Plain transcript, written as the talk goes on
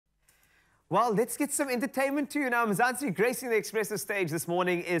Well, let's get some entertainment to you now. Mzansi, gracing the Expresso stage this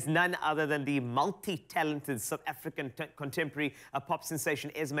morning is none other than the multi-talented South African contemporary pop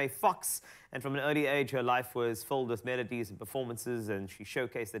sensation Esme Fox. And from an early age, her life was filled with melodies and performances, and she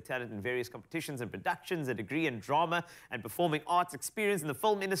showcased her talent in various competitions and productions, a degree in drama and performing arts, experience in the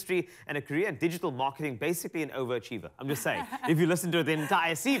film industry, and a career in digital marketing, basically an overachiever. I'm just saying, if you listen to the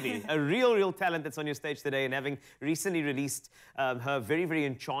entire CV, a real talent that's on your stage today, and having recently released her very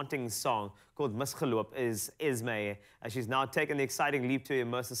enchanting song called Misgeloop is Esme. She's now taken the exciting leap to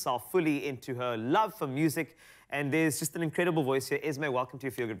immerse herself fully into her love for music. And there's just an incredible voice here. Esme, welcome to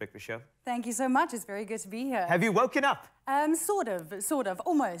your Feel Good Breakfast Show. Thank you so much. It's very good to be here. Have you woken up? Sort of,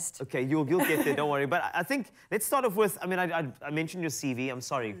 almost. Okay, you'll get there, don't worry. But I think, let's start off with, I mean, I mentioned your CV. I'm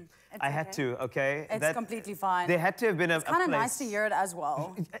sorry. I had to, okay? It's completely fine. There had to have been It's kind of nice to hear it as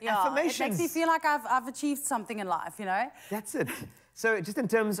well. Yeah, affirmations. it makes me feel like I've achieved something in life, you know? That's it. So just in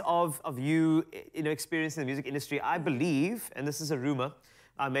terms of you know, experiencing the music industry, I believe, and this is a rumor,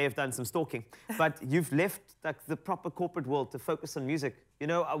 I may have done some stalking, but you've left like the proper corporate world to focus on music. You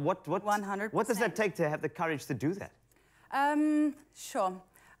know, what 100%. What does that take to have the courage to do that? Sure.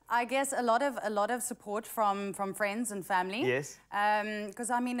 I guess a lot of support from friends and family. Yes. Because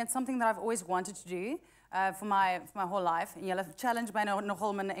I mean, it's something that I've always wanted to do. For my whole life. En julle challenge my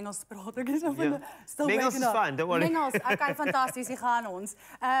nogal met Engels te praat. Ek is still Engels is fine, don't worry. Engels, okay, fantasties, hier gaan ons.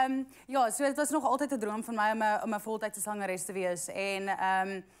 Ja, so dit was nog altyd 'n droom van my om 'n voltydse sangeres te wees en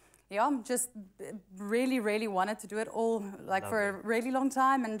yeah, just really wanted to do it all like for a really long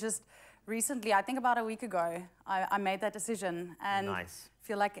time, and just recently, I think about a week ago, I made that decision, and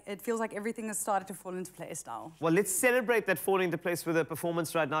it feels like everything has started to fall into place now. Well, let's celebrate that falling into place with a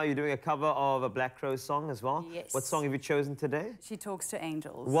performance right now. You're doing a cover of a Black Crow song as well. Yes. What song have you chosen today? She Talks to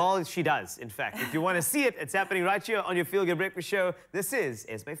Angels. Well, she does, in fact. If you want to see it, it's happening right here on your Feel Good Breakfast Show. This is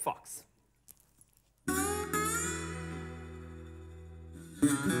Esme Fox.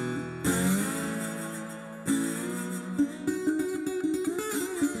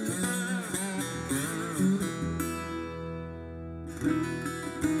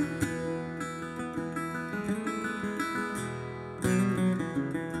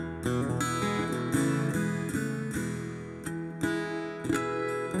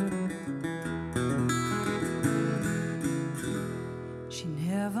 She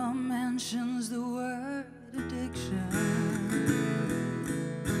never mentions the word addiction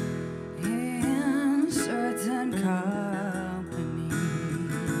in certain company.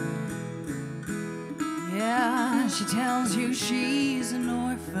 Yeah, she tells you she's an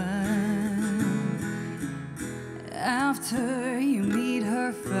orphan after you meet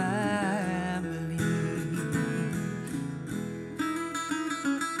her family.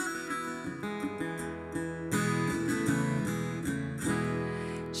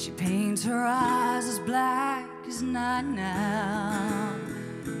 She paints her eyes as black as night now.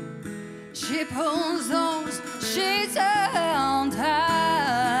 She pulls those shades down tight.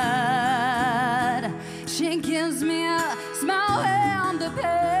 She gives me a smile when the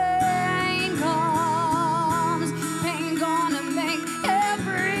pain comes. Pain gonna make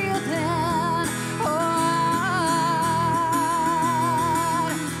everything alright.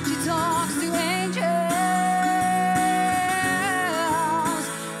 She talks to angels.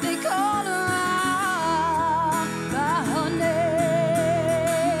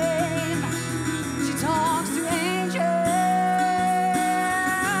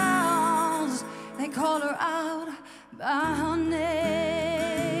 Call her out by her name.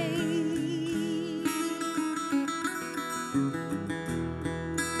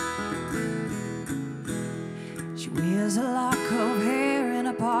 She wears a lock of hair in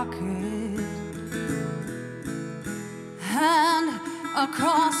a pocket and a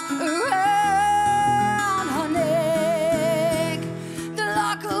cross around her neck. The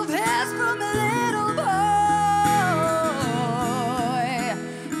lock of hair's from a little boy,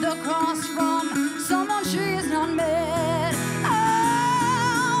 the cross from someone she's not met.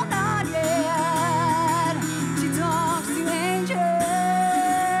 Oh, not yet. She talks to angels.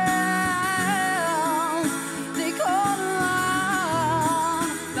 They call her out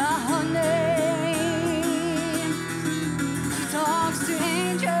by her name. She talks to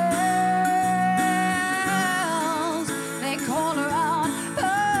angels. They call her out by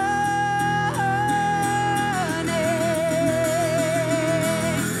her name.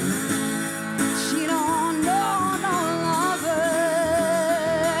 She don't know no lover,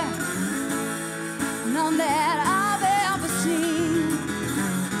 none that I've ever seen.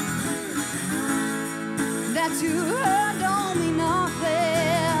 That to her don't mean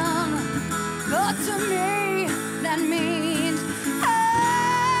nothing, but to me that means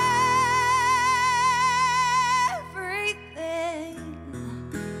everything.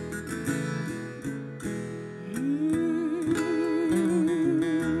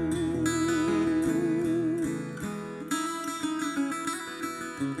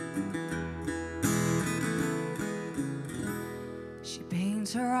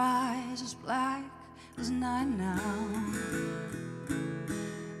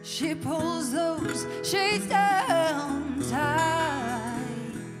 she's down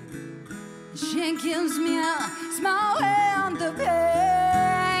tight. She gives me a smile when the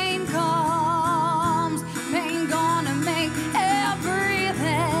pain comes. Pain gonna make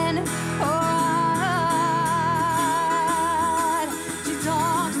everything alright. She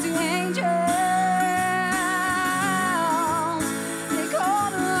talks to angels. They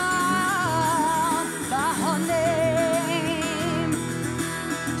call her out by her name.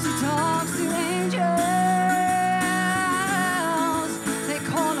 She talks to angels. They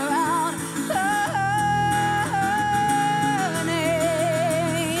call her out by her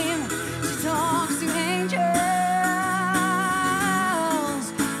name. She talks to angels.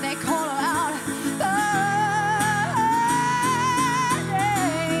 They call her out by her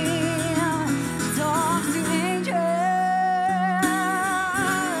name. She talks to angels.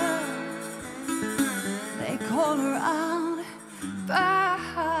 They call her out by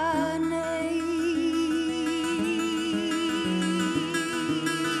her name.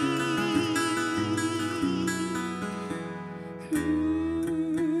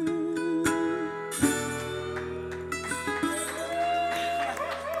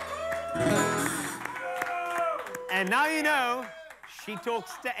 And now you know, she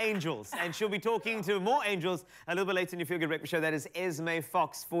talks to angels. And she'll be talking to more angels a little bit later in your Feel Good Breakfast Show. That is Esme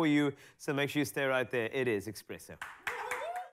Fox for you. So make sure you stay right there. It is Expresso.